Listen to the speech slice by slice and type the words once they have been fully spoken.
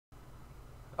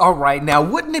All right, now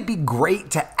wouldn't it be great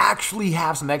to actually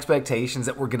have some expectations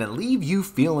that were going to leave you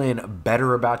feeling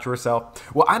better about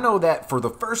yourself? Well, I know that for the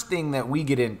first thing that we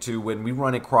get into when we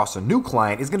run across a new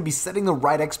client is going to be setting the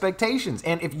right expectations.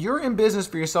 And if you're in business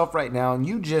for yourself right now and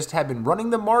you just have been running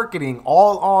the marketing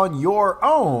all on your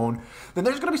own, then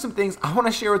there's going to be some things I want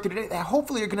to share with you today that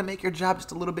hopefully are going to make your job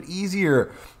just a little bit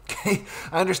easier. Okay,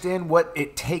 I understand what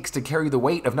it takes to carry the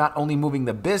weight of not only moving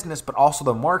the business, but also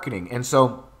the marketing. And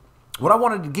so what I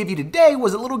wanted to give you today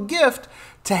was a little gift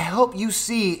to help you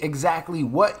see exactly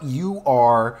what you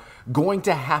are going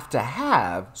to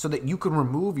have so that you can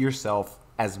remove yourself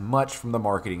as much from the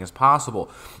marketing as possible.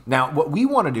 Now, what we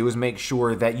want to do is make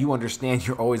sure that you understand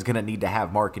you're always going to need to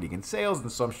have marketing and sales.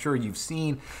 And so I'm sure you've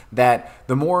seen that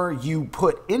the more you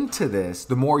put into this,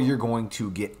 the more you're going to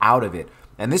get out of it.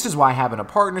 And this is why having a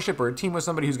partnership or a team with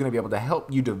somebody who's going to be able to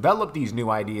help you develop these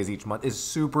new ideas each month is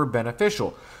super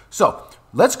beneficial. So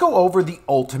let's go over the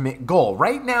ultimate goal.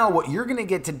 Right now, what you're going to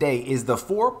get today is the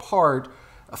 4-part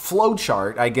flow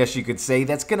chart, I guess you could say,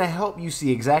 that's going to help you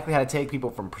see exactly how to take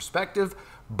people from prospective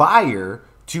buyer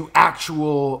to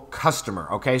actual customer.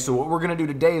 Okay, so what we're going to do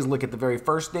today is look at the very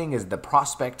first thing is the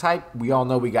prospect type. We all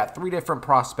know we got 3 different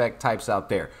prospect types out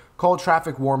there: cold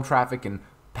traffic, warm traffic, and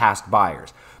past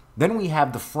buyers. Then we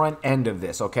have the front end of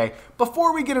this, okay?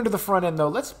 Before we get into the front end though,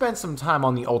 let's spend some time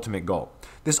on the ultimate goal.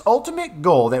 This ultimate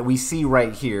goal that we see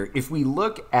right here, if we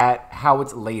look at how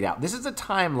it's laid out, this is a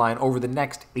timeline over the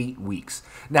next 8 weeks.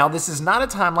 Now, this is not a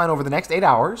timeline over the next 8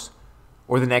 hours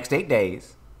or the next 8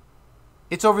 days.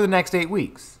 It's over the next 8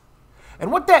 weeks.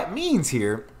 And what that means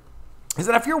here is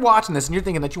that if you're watching this and you're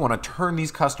thinking that you want to turn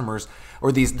these customers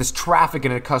or this traffic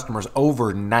into customers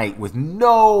overnight with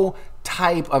no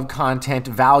type of content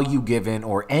value given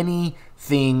or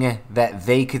anything that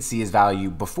they could see as value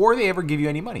before they ever give you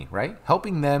any money, right?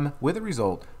 Helping them with a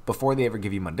result before they ever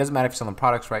give you money. Doesn't matter if you're selling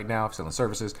products right now, if you're selling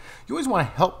services. You always want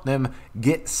to help them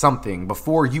get something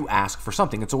before you ask for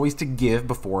something. It's always to give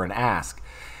before an ask.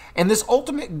 And this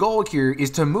ultimate goal here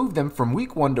is to move them from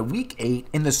week 1 to week 8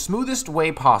 in the smoothest way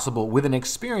possible with an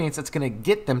experience that's going to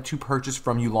get them to purchase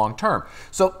from you long term.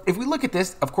 So if we look at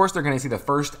this, of course, they're going to see the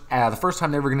first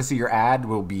time they're ever going to see your ad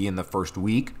will be in the first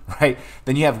week, right?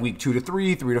 Then you have week 2 to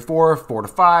 3, 3 to 4, 4 to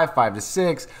 5, 5 to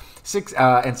 6,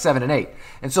 and 7 and 8.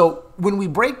 And so when we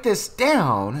break this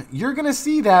down, you're going to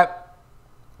see that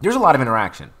there's a lot of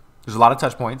interaction. There's a lot of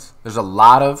touch points. There's a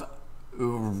lot of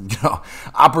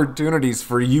opportunities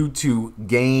for you to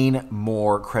gain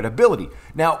more credibility.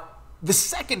 Now, the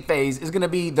second phase is going to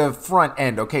be the front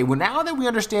end. Okay, well, now that we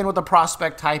understand what the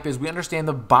prospect type is, we understand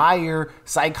the buyer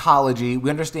psychology, we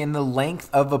understand the length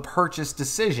of a purchase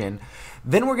decision,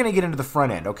 then we're going to get into the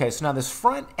front end. Okay, so now this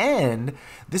front end,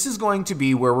 this is going to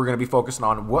be where we're going to be focusing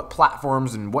on what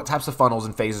platforms and what types of funnels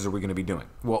and phases are we going to be doing.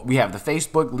 Well, we have the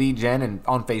Facebook lead gen, and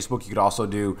on Facebook, you could also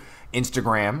do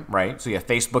Instagram, right? So you have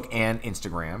Facebook and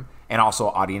Instagram, and also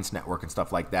audience network and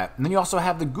stuff like that. And then you also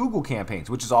have the Google campaigns,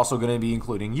 which is also going to be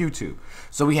including YouTube.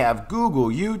 So we have Google,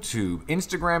 YouTube,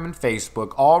 Instagram, and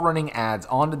Facebook all running ads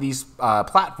onto these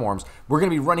platforms. We're going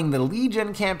to be running the lead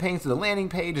gen campaigns to the landing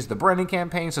pages, the branding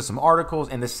campaigns to some articles,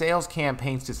 and the sales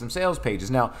campaigns to some sales pages.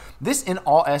 Now, this in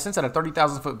all essence at a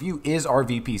 30,000 foot view is our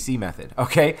VPC method,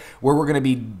 okay? Where we're going to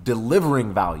be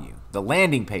delivering value, the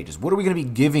landing pages. What are we going to be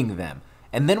giving them?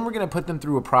 And then we're going to put them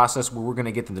through a process where we're going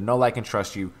to get them to know, like, and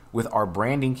trust you with our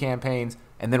branding campaigns.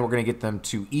 And then we're going to get them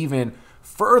to even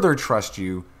further trust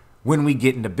you when we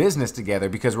get into business together,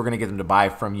 because we're going to get them to buy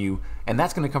from you. And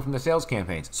that's going to come from the sales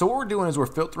campaigns. So what we're doing is we're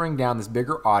filtering down this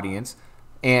bigger audience,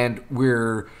 and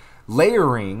we're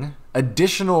layering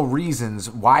additional reasons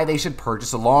why they should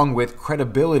purchase, along with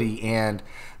credibility and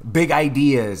big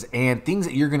ideas and things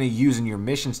that you're going to use in your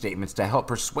mission statements to help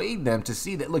persuade them to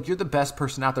see that, look, you're the best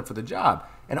person out there for the job.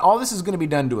 And all this is going to be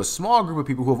done to a small group of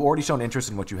people who have already shown interest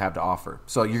in what you have to offer.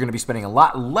 So you're going to be spending a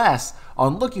lot less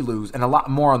on looky-loos and a lot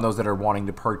more on those that are wanting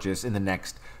to purchase in the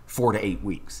next 4 to 8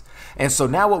 weeks. And so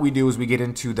now what we do is we get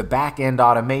into the back-end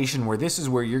automation, where this is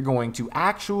where you're going to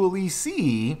actually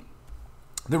see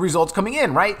the results coming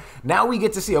in, right? Now we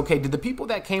get to see, okay, did the people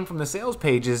that came from the sales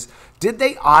pages, did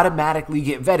they automatically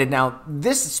get vetted? Now,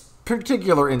 this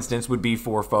particular instance would be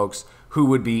for folks who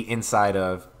would be inside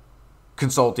of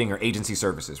consulting or agency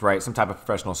services, right? Some type of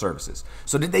professional services.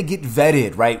 So did they get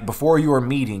vetted, right? Before your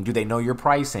meeting, do they know your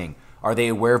pricing? Are they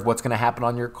aware of what's going to happen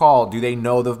on your call? Do they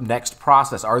know the next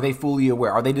process? Are they fully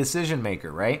aware? Are they decision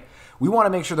maker, right? We want to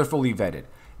make sure they're fully vetted.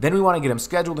 Then we want to get them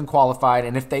scheduled and qualified.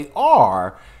 And if they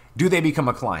are, do they become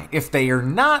a client? If they are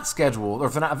not scheduled, or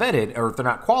if they're not vetted, or if they're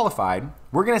not qualified,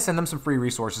 we're going to send them some free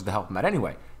resources to help them out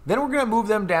anyway. Then we're going to move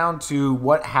them down to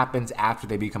what happens after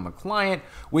they become a client,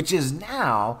 which is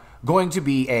now going to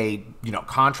be a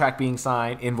contract being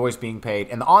signed, invoice being paid,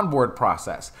 and the onboard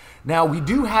process. Now, we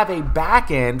do have a back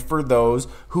end for those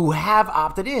who have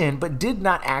opted in but did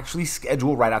not actually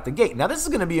schedule right out the gate. Now, this is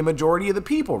going to be a majority of the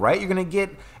people, right? You're going to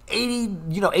get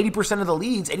 80% of the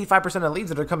leads, 85% of the leads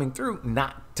that are coming through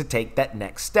not to take that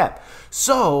next step.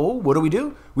 So what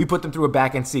do? We put them through a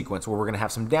back-end sequence where we're going to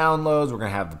have some downloads, we're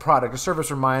going to have the product or service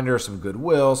reminder, some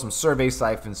goodwill, some survey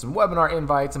siphons, some webinar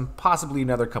invites, and possibly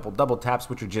another couple double taps,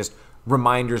 which are just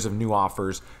reminders of new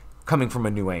offers coming from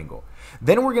a new angle.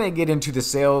 Then we're going to get into the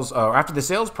sales, after the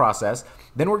sales process,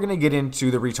 then we're going to get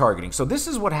into the retargeting. So this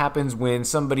is what happens when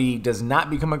somebody does not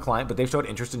become a client, but they've showed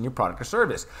interest in your product or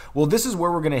service. Well, this is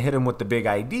where we're going to hit them with the big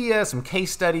idea, some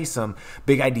case studies, some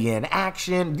big idea in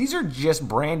action. These are just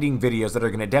branding videos that are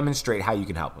going to demonstrate how you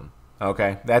can help them.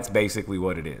 Okay, that's basically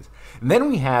what it is. And then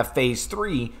we have phase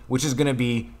 3, which is going to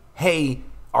be, hey,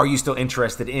 are you still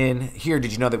interested in here?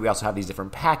 Did you know that we also have these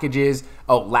different packages?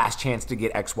 Oh, last chance to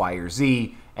get X, Y, or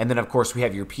Z. And then, of course, we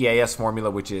have your PAS formula,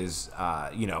 which is,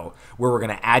 where we're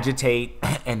going to agitate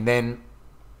and then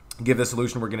give the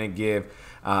solution we're going to give.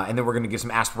 And then we're going to give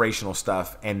some aspirational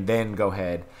stuff and then go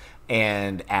ahead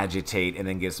and agitate and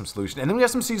then give some solution. And then we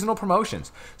have some seasonal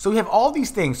promotions. So we have all these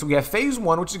things. So we have phase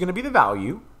 1, which is going to be the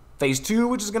value. Phase 2,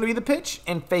 which is going to be the pitch,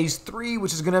 and phase 3,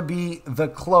 which is going to be the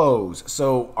close.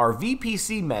 So our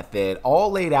VPC method all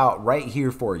laid out right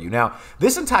here for you. Now,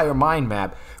 this entire mind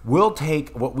map will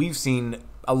take what we've seen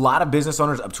a lot of business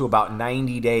owners up to about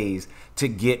 90 days to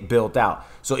get built out.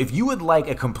 So if you would like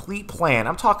a complete plan,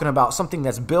 I'm talking about something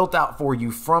that's built out for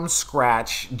you from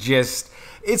scratch,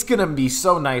 it's going to be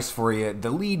so nice for you.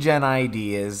 The lead gen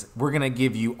ideas, we're going to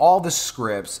give you all the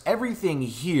scripts, everything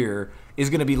here is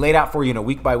going to be laid out for you in a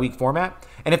week-by-week format.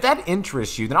 And if that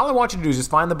interests you, then all I want you to do is just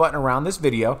find the button around this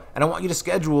video, and I want you to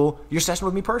schedule your session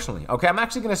with me personally. Okay, I'm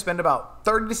actually going to spend about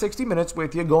 30 to 60 minutes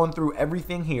with you going through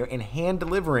everything here and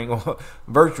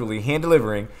virtually hand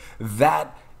delivering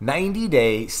that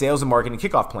 90-day sales and marketing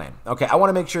kickoff plan. Okay, I want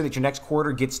to make sure that your next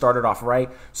quarter gets started off right.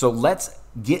 So let's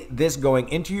get this going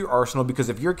into your arsenal, because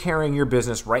if you're carrying your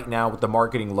business right now with the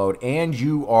marketing load and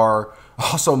you are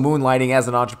also moonlighting as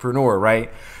an entrepreneur,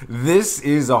 right? This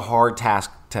is a hard task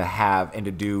to have and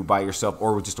to do by yourself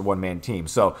or with just a one-man team.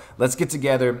 So let's get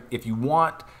together. If you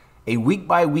want a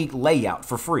week-by-week layout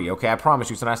for free, okay, I promise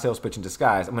you, it's not a sales pitch in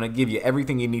disguise. I'm going to give you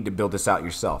everything you need to build this out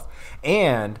yourself.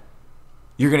 And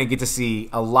you're going to get to see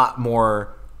a lot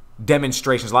more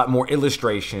demonstrations, a lot more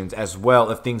illustrations as well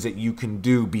of things that you can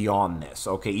do beyond this,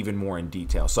 okay, even more in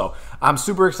detail. So I'm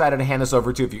super excited to hand this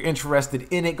over to you. If you're interested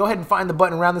in it, go ahead and find the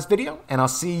button around this video, and I'll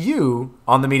see you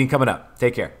on the meeting coming up.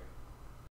 Take care.